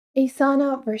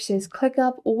Asana versus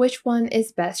ClickUp, which one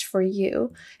is best for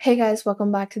you? Hey guys, welcome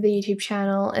back to the YouTube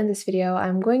channel. In this video,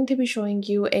 I'm going to be showing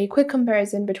you a quick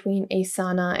comparison between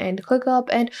Asana and ClickUp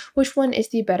and which one is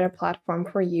the better platform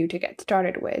for you to get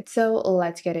started with. So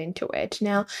let's get into it.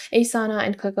 Now, Asana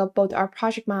and ClickUp both are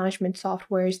project management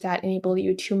softwares that enable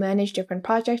you to manage different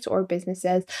projects or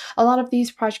businesses. A lot of these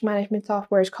project management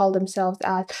softwares call themselves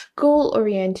as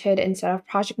goal-oriented instead of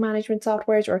project management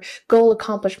softwares or goal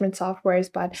accomplishment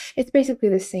softwares, but it's basically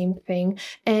the same thing.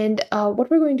 And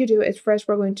what we're going to do is first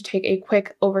we're going to take a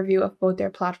quick overview of both their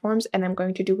platforms, and I'm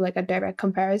going to do like a direct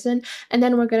comparison. And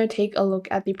then we're going to take a look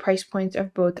at the price points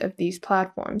of both of these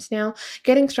platforms. Now,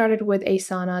 getting started with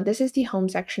Asana, this is the home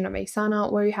section of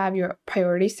Asana where you have your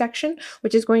priorities section,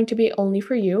 which is going to be only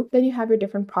for you. Then you have your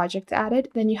different projects added.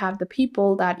 Then you have the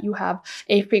people that you have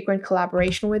a frequent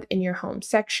collaboration with in your home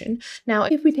section. Now,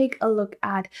 if we take a look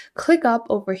at ClickUp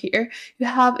over here, you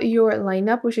have your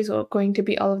lineup, which is going to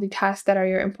be all of the tasks that are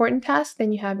your important tasks.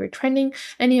 Then you have your trending,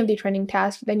 any of the trending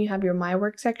tasks. Then you have your My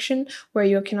Work section, where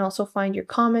you can also find your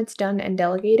comments, done and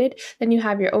delegated. Then you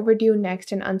have your overdue,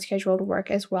 next, and unscheduled work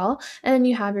as well. And then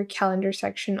you have your calendar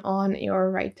section on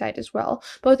your right side as well.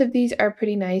 Both of these are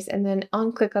pretty nice. And then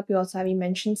on ClickUp, you also have a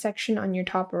mention section on your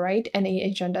top right and a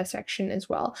agenda section as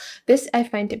well. This I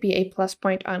find to be a plus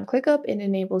point on ClickUp. It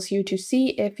enables you to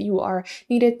see if you are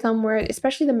needed somewhere,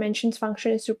 especially the mentions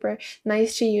function is super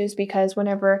nice to use because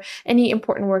whenever any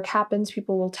important work happens,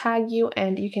 people will tag you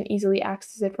and you can easily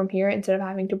access it from here instead of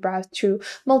having to browse through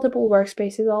multiple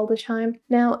workspaces all the time.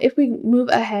 Now, if we move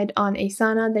ahead on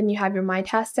Asana, then you have your My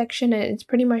Task section, and it's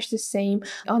pretty much the same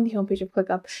on the homepage of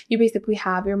ClickUp. You basically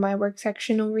have your My Work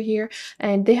section over here,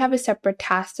 and they have a separate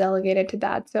task delegated to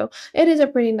that. So it is a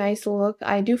pretty nice look.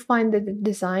 I do find that the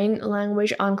design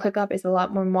language on ClickUp is a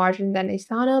lot more modern than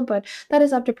Asana, but that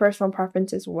is up to personal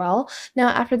preference as well. Now,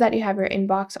 after that, you have your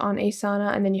inbox on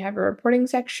Asana, and then you have your reporting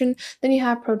section, then you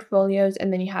have portfolios,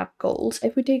 and then you have goals.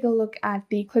 If we take a look at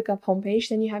the ClickUp homepage,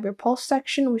 then you have your pulse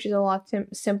section, which is a lot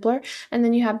simpler, and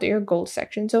then you have your goals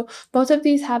section. So both of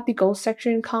these have the goals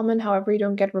section in common. However, you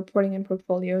don't get reporting and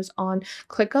portfolios on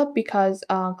ClickUp because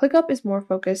ClickUp is more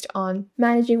focused on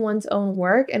managing one's own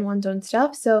work and one's own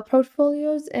stuff. So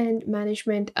portfolios and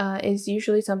management is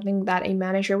usually something that a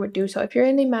manager would do. So if you're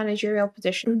in a managerial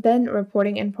position, then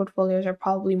reporting and portfolios are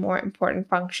probably more important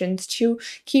functions to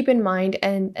keep in mind.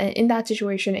 And in that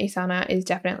situation, Asana is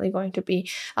definitely going to be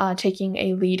taking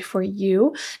a lead for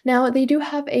you. Now, they do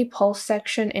have a pulse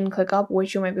section in ClickUp,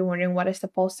 which you might be wondering, what is the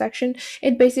pulse section?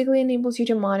 It basically enables you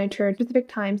to monitor specific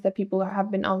times that people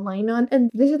have been online on. And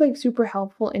this is like super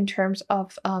helpful in terms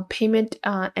of payment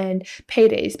and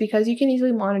paydays, because you can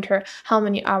easily monitor how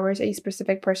many hours a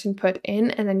specific person put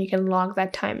in, and then you can log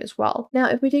that time as well. Now,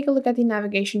 if we take a look at the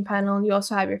navigation panel, you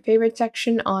also have your favorite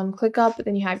section on ClickUp,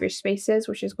 then you have your spaces,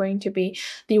 which is going to be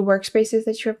the workspaces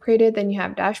that you have created, then you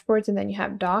have dashboards, and then you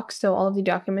have docs. So all of the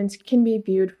documents can be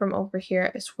viewed from over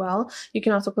here as well. You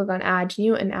can also click on add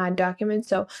new and add documents.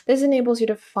 So this enables you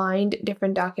to find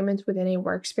different documents within a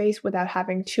workspace without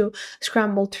having to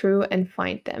scramble through and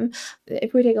find them.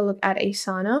 If we take a look at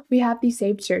Asana, we have the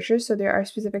saved searches. So there are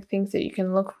specific things that you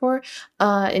can look for,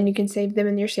 and you can save them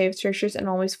in your saved searches and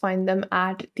always find them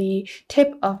at the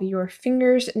tip of your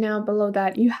fingers. Now, below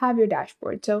that, you have your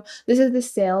dashboard. So this is the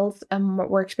sales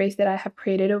workspace that I have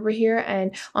created over here.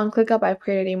 And on ClickUp, I've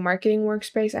created a marketing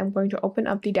workspace. I'm going to open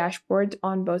up the dashboards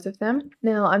on both of them.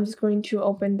 Now, I'm just going to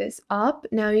open this up.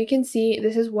 Now, you can see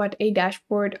this is what a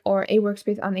dashboard or a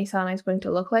workspace on Asana is going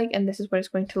to look like. And this is what it's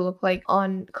going to look like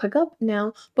on ClickUp.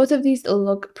 Now, both of these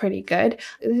look pretty good.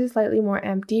 This is slightly more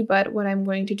empty, but what I'm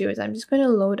going to do is I'm just going to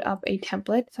load up a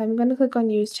template. So I'm going to click on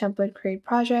use template, create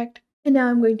project. And now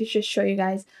I'm going to just show you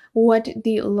guys what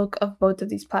the look of both of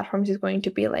these platforms is going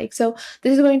to be like. So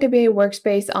this is going to be a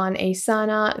workspace on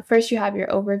Asana. First, you have your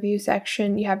overview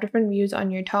section. You have different views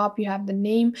on your top. You have the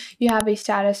name. You have a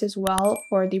status as well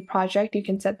for the project. You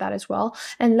can set that as well.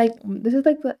 And like this is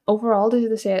like the overall, this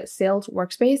is the sales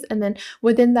workspace. And then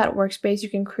within that workspace, you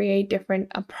can create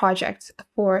different projects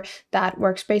for that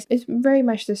workspace. It's very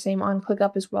much the same on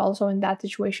ClickUp as well. So in that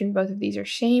situation, both of these are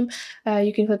same.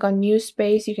 You can click on new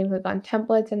space. You can click on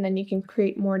templates, and then you can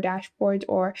create more dashboards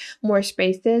or more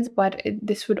spaces, but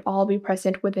this would all be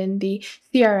present within the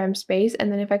CRM space. And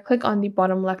then if I click on the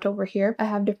bottom left over here, I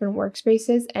have different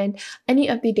workspaces, and any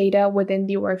of the data within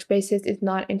the workspaces is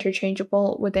not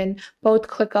interchangeable within both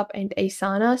ClickUp and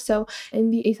Asana. So in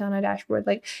the Asana dashboard,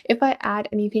 like if I add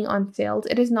anything on sales,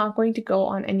 it is not going to go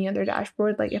on any other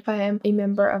dashboard. Like if I am a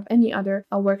member of any other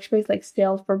workspace like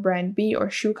sales for brand B or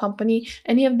shoe company,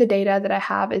 any of the data that I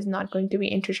have is not going to be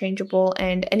interchangeable interchangeable,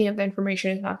 and any of the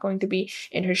information is not going to be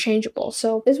interchangeable.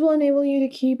 So this will enable you to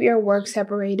keep your work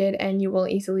separated, and you will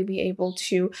easily be able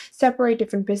to separate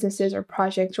different businesses or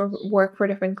projects or work for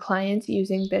different clients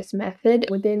using this method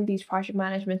within these project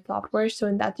management softwares. So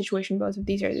in that situation, both of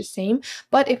these are the same.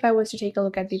 But if I was to take a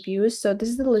look at the views, so this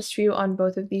is the list view on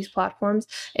both of these platforms.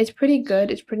 It's pretty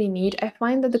good. It's pretty neat. I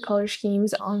find that the color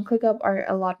schemes on ClickUp are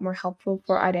a lot more helpful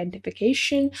for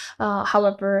identification.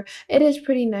 However, it is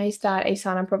pretty nice that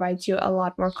Asana provides you a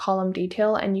lot more column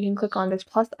detail, and you can click on this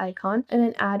plus icon and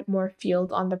then add more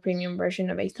fields on the premium version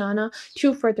of Asana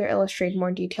to further illustrate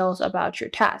more details about your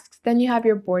tasks. Then you have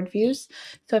your board views.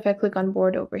 So if I click on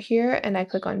board over here and I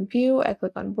click on view, I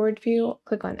click on board view,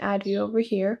 click on add view over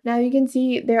here. Now you can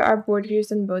see there are board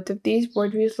views in both of these.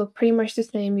 Board views look pretty much the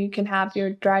same. You can have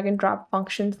your drag and drop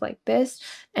functions like this,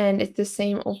 and it's the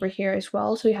same over here as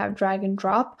well. So you have drag and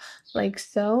drop like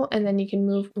so, and then you can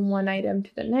move from one item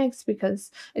to the next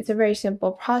because it's a very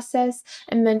simple process.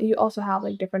 And then you also have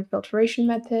like different filtration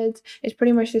methods. It's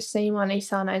pretty much the same on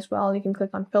Asana as well. You can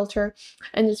click on filter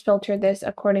and just filter this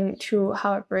according to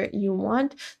however you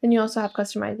want. Then you also have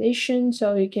customization,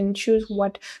 so you can choose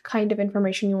what kind of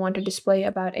information you want to display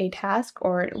about a task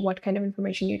or what kind of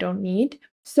information you don't need.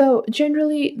 So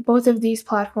generally, both of these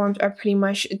platforms are pretty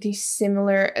much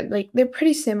similar, like they're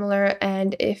pretty similar.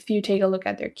 And if you take a look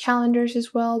at their calendars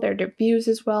as well, their views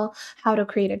as well, how to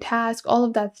create a task, all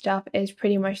of that stuff is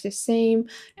pretty much the same.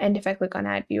 And if I click on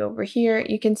add view over here,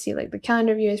 you can see like the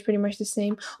calendar view is pretty much the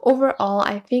same. Overall,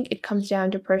 I think it comes down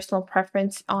to personal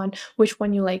preference on which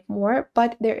one you like more.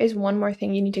 But there is one more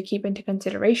thing you need to keep into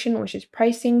consideration, which is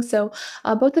pricing. So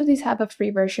both of these have a free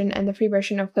version, and the free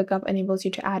version of ClickUp enables you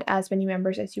to add as many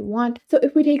members as you want. So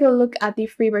if we take a look at the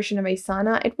free version of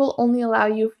Asana, it will only allow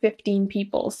you 15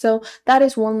 people. So that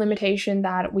is one limitation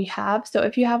that we have. So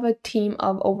if you have a team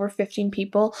of over 15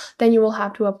 people, then you will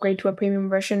have to upgrade to a premium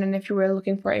version. And if you were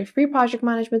looking for a free project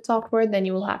management software, then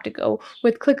you will have to go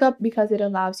with ClickUp because it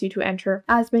allows you to enter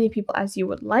as many people as you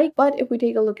would like. But if we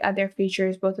take a look at their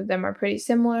features, both of them are pretty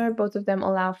similar. Both of them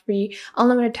allow free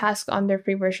unlimited tasks on their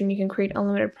free version. You can create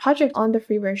unlimited projects on the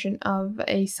free version of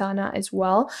Asana as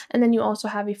well. And then you also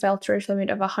have a file storage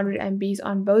limit of 100 MBs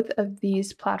on both of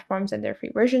these platforms and their free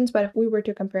versions. But if we were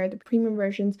to compare the premium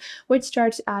versions, which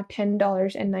starts at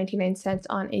 $10.99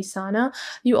 on Asana,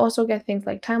 you also get things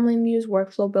like timeline views,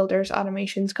 workflow builders,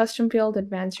 automations, custom field,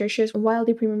 advanced searches, while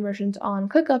the premium versions on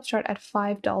ClickUp start at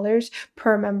 $5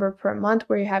 per member per month,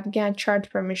 where you have Gantt charts,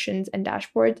 permissions, and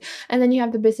dashboards. And then you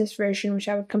have the business version, which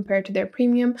I would compare to their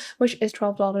premium, which is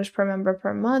 $12 per member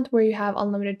per month, where you have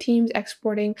unlimited teams,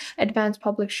 exporting, advanced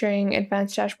public sharing,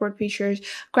 advanced dashboard features,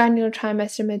 granular time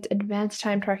estimates, advanced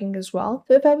time tracking as well.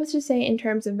 So if I was to say in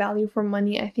terms of value for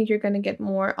money, I think you're going to get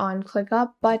more on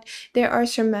ClickUp, but there are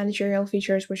some managerial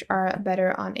features which are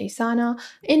better on Asana.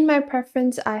 In my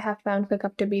preference, I have found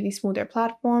ClickUp to be the smoother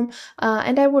platform,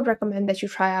 and I would recommend that you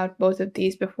try out both of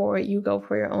these before you go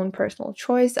for your own personal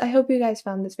choice. I hope you guys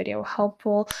found this video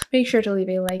helpful. Make sure to leave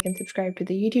a like and subscribe to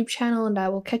the YouTube channel, and I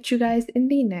will catch you guys in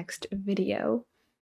the next video.